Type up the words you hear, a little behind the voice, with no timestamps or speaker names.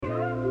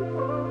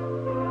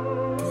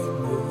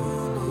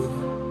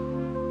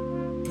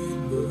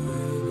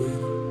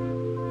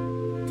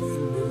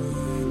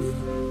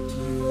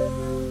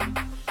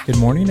Good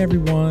morning,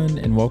 everyone,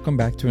 and welcome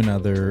back to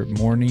another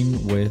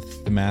Morning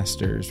with the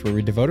Masters, where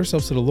we devote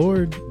ourselves to the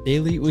Lord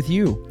daily with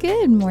you.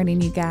 Good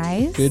morning, you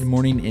guys. Good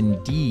morning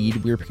indeed.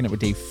 We are picking up with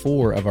day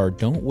 4 of our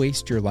Don't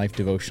Waste Your Life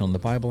devotional in the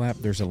Bible app.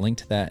 There's a link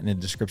to that in the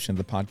description of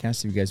the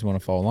podcast if you guys want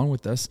to follow along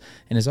with us.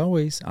 And as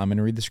always, I'm going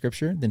to read the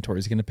scripture, then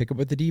Tori's going to pick up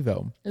with the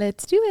Devo.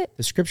 Let's do it.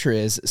 The scripture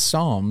is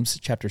Psalms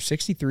chapter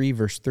 63,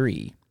 verse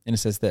 3, and it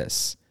says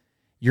this: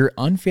 Your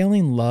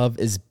unfailing love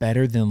is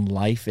better than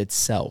life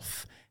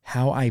itself.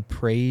 How I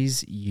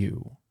praise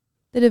you.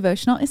 The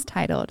devotional is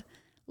titled,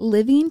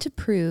 Living to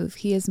Prove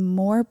He is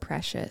More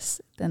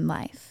Precious Than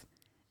Life.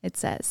 It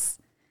says,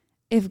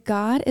 if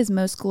God is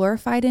most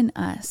glorified in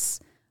us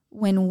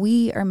when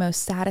we are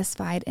most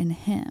satisfied in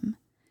Him,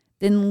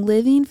 then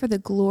living for the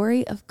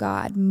glory of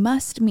God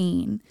must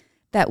mean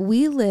that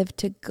we live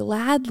to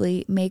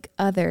gladly make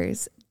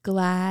others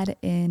glad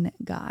in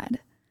God.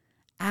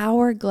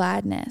 Our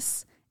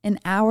gladness and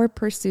our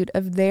pursuit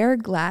of their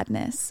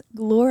gladness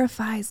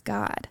glorifies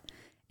God.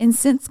 And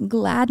since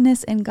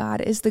gladness in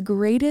God is the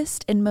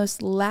greatest and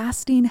most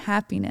lasting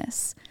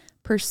happiness,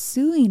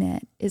 pursuing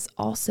it is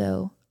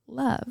also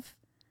love.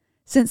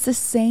 Since the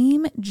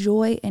same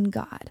joy in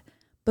God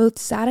both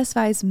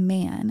satisfies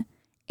man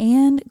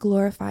and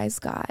glorifies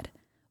God,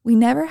 we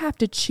never have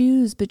to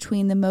choose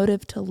between the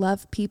motive to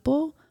love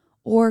people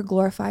or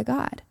glorify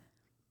God.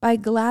 By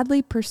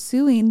gladly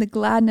pursuing the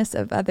gladness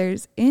of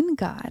others in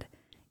God,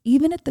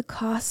 even at the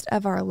cost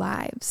of our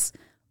lives,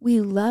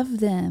 we love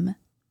them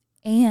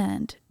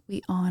and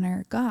we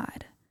honor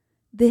God.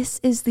 This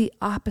is the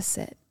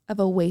opposite of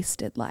a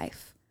wasted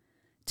life.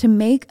 To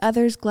make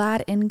others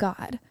glad in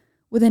God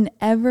with an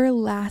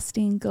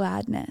everlasting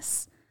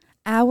gladness,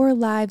 our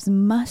lives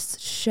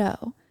must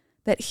show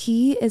that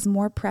He is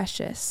more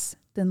precious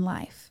than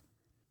life.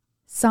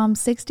 Psalm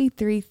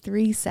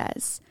 63:3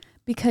 says,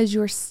 because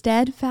your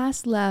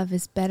steadfast love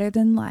is better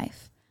than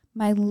life,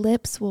 my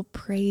lips will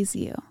praise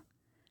you.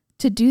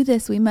 To do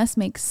this, we must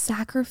make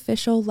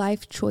sacrificial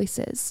life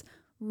choices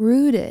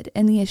rooted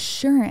in the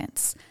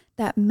assurance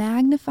that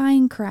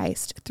magnifying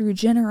Christ through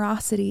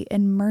generosity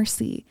and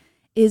mercy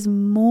is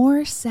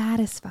more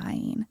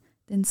satisfying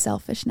than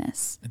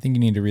selfishness. I think you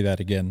need to read that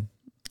again.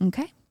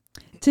 Okay.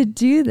 To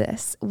do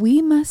this,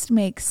 we must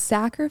make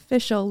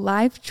sacrificial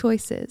life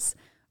choices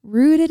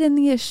rooted in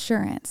the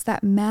assurance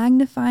that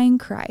magnifying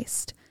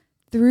Christ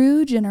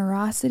through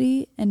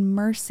generosity and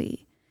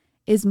mercy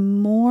is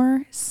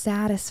more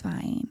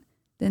satisfying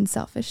than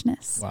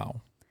selfishness.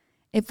 Wow.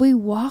 If we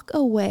walk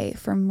away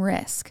from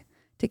risk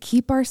to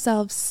keep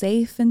ourselves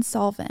safe and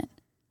solvent,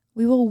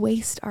 we will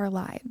waste our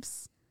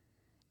lives.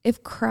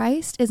 If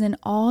Christ is an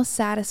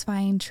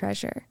all-satisfying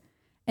treasure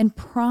and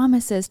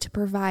promises to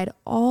provide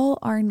all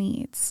our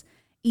needs,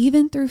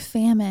 even through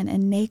famine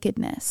and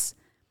nakedness,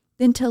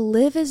 then to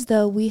live as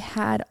though we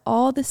had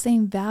all the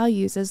same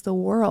values as the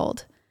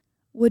world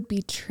would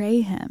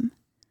betray Him.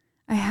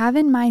 I have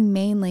in mind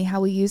mainly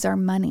how we use our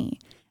money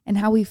and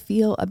how we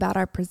feel about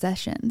our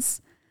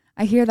possessions.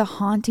 I hear the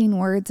haunting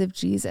words of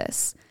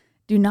Jesus.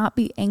 Do not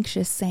be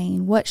anxious,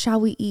 saying, what shall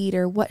we eat,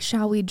 or what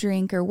shall we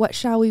drink, or what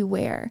shall we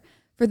wear?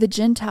 For the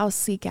Gentiles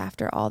seek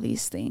after all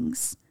these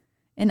things.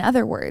 In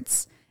other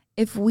words,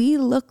 if we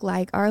look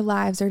like our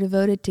lives are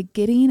devoted to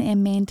getting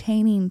and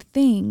maintaining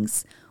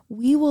things,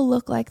 we will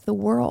look like the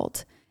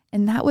world,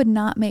 and that would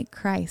not make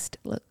Christ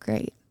look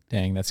great.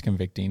 Dang, that's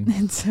convicting.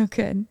 It's so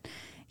good.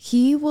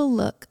 He will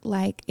look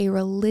like a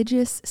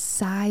religious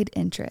side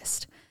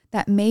interest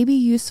that may be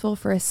useful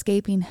for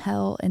escaping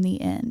hell in the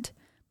end,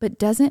 but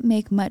doesn't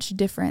make much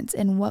difference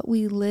in what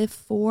we live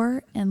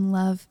for and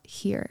love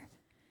here.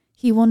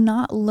 He will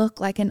not look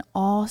like an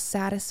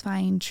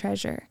all-satisfying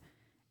treasure,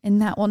 and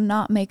that will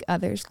not make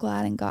others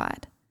glad in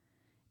God.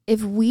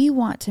 If we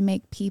want to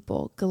make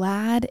people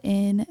glad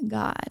in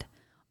God,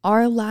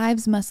 our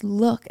lives must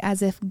look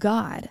as if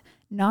God,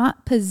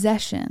 not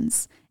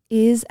possessions,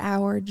 is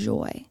our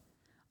joy.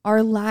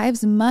 Our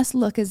lives must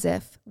look as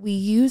if we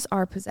use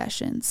our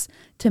possessions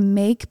to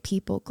make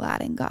people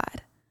glad in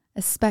God,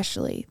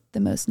 especially the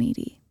most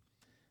needy.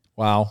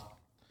 Wow.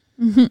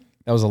 That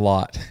was a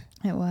lot.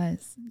 It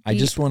was. I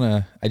just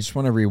want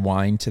to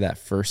rewind to that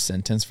first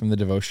sentence from the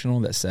devotional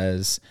that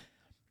says,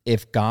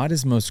 if God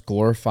is most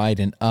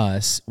glorified in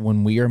us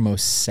when we are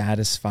most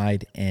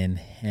satisfied in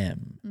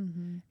Him.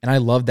 Mm-hmm. And I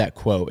love that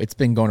quote. It's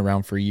been going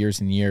around for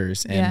years and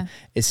years, and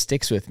it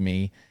sticks with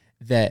me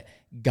that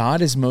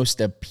God is most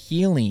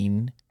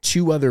appealing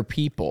to other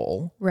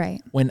people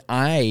when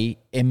I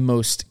am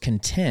most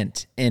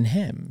content in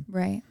Him.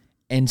 Right.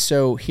 And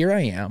so here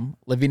I am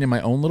living in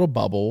my own little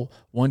bubble,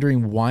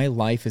 wondering why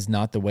life is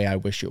not the way I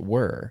wish it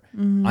were.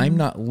 Mm-hmm. I'm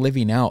not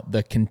living out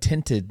the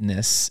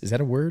contentedness. Is that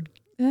a word?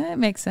 It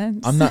makes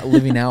sense. I'm not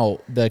living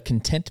out the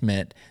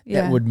contentment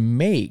that would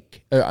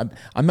make,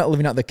 I'm not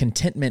living out the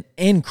contentment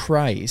in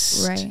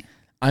Christ. Right.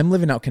 I'm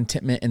living out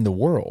contentment in the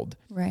world.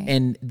 Right.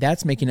 And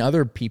that's making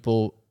other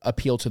people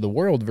appeal to the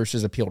world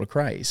versus appeal to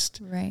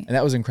Christ. Right. And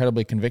that was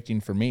incredibly convicting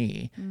for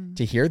me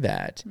to hear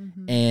that.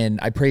 Mm-hmm. And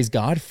I praise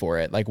God for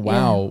it. Like,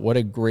 wow, what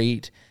a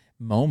great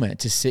moment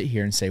to sit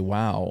here and say,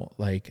 wow,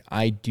 like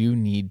I do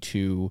need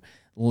to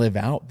live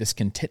out this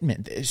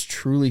contentment that is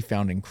truly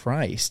found in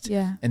Christ.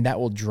 Yeah. And that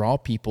will draw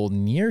people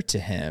near to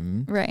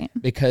him. Right.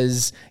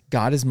 Because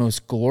God is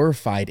most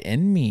glorified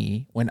in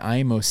me when I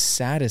am most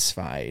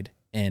satisfied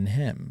in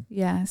him.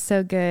 Yeah,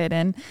 so good.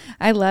 And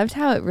I loved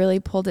how it really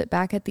pulled it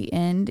back at the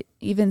end,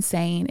 even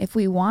saying, if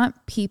we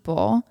want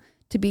people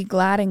to be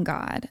glad in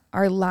God,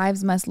 our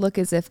lives must look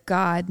as if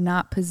God,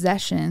 not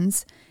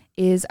possessions,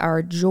 is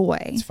our joy.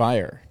 It's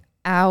fire.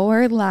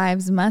 Our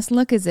lives must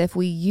look as if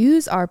we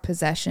use our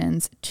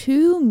possessions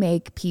to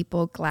make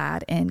people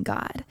glad in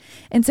God.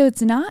 And so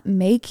it's not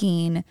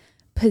making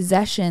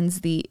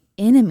possessions the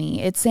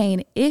enemy. It's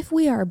saying if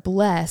we are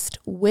blessed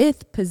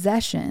with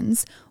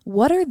possessions,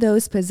 what are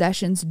those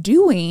possessions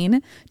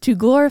doing to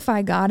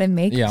glorify God and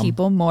make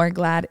people more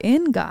glad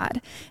in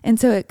God? And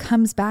so it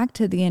comes back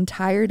to the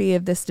entirety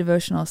of this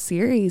devotional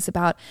series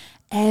about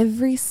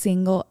every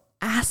single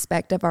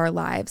aspect of our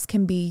lives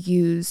can be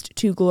used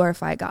to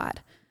glorify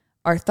God.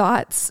 Our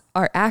thoughts,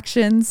 our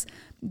actions,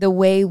 the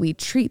way we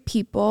treat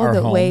people,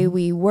 the way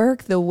we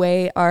work, the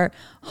way our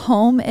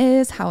home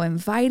is, how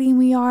inviting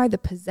we are, the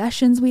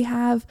possessions we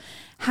have,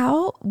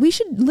 how we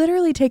should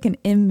literally take an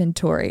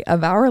inventory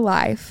of our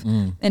life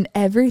and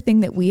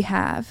everything that we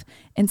have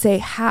and say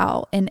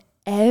how in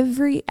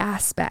every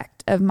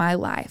aspect of my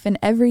life and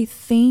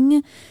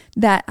everything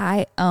that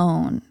I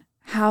own,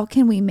 how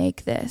can we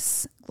make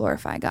this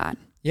glorify God?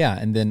 Yeah.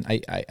 And then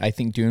I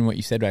think doing what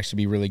you said would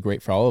actually be really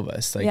great for all of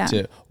us. Like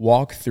to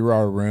walk through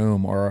our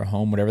room or our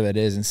home, whatever that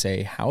is, and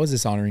say, how is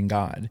this honoring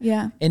God?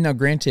 Yeah. And now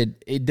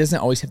granted, it doesn't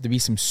always have to be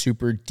some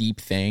super deep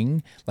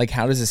thing. Like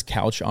how does this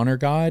couch honor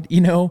God?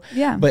 You know?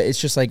 Yeah. But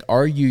it's just like,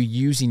 are you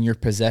using your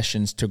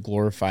possessions to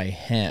glorify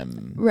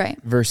him?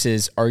 Right.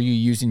 Versus are you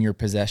using your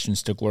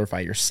possessions to glorify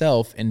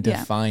yourself and to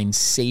find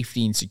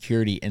safety and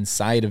security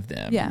inside of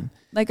them? Yeah.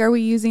 Like, are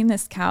we using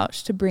this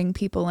couch to bring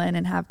people in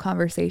and have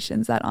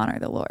conversations that honor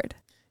the Lord?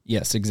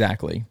 Yes,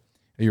 exactly.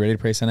 Are you ready to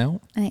pray sign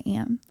out? I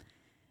am.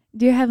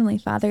 Dear Heavenly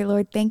Father,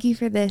 Lord, thank you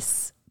for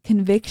this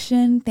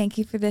conviction. Thank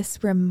you for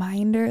this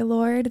reminder,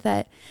 Lord,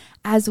 that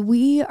as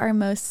we are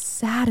most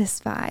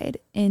satisfied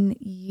in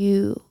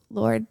you,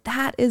 Lord,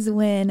 that is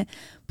when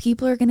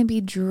people are going to be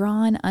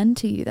drawn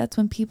unto you. That's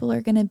when people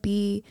are going to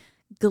be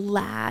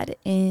glad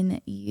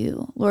in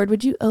you. Lord,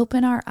 would you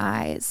open our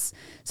eyes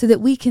so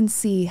that we can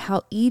see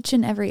how each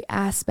and every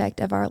aspect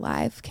of our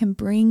life can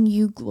bring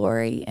you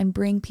glory and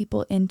bring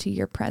people into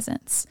your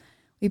presence.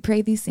 We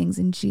pray these things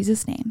in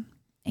Jesus' name.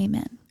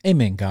 Amen.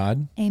 Amen,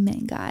 God.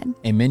 Amen, God.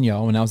 Amen,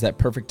 y'all. And now's that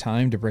perfect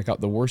time to break out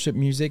the worship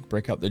music,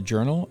 break out the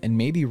journal, and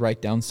maybe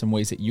write down some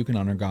ways that you can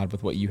honor God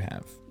with what you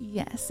have.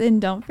 Yes, and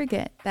don't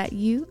forget that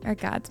you are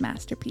God's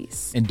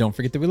masterpiece. And don't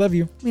forget that we love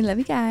you. We love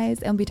you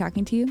guys, and we'll be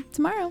talking to you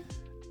tomorrow.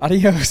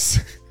 Adios.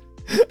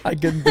 I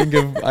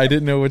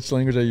didn't know which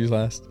language I used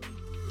last.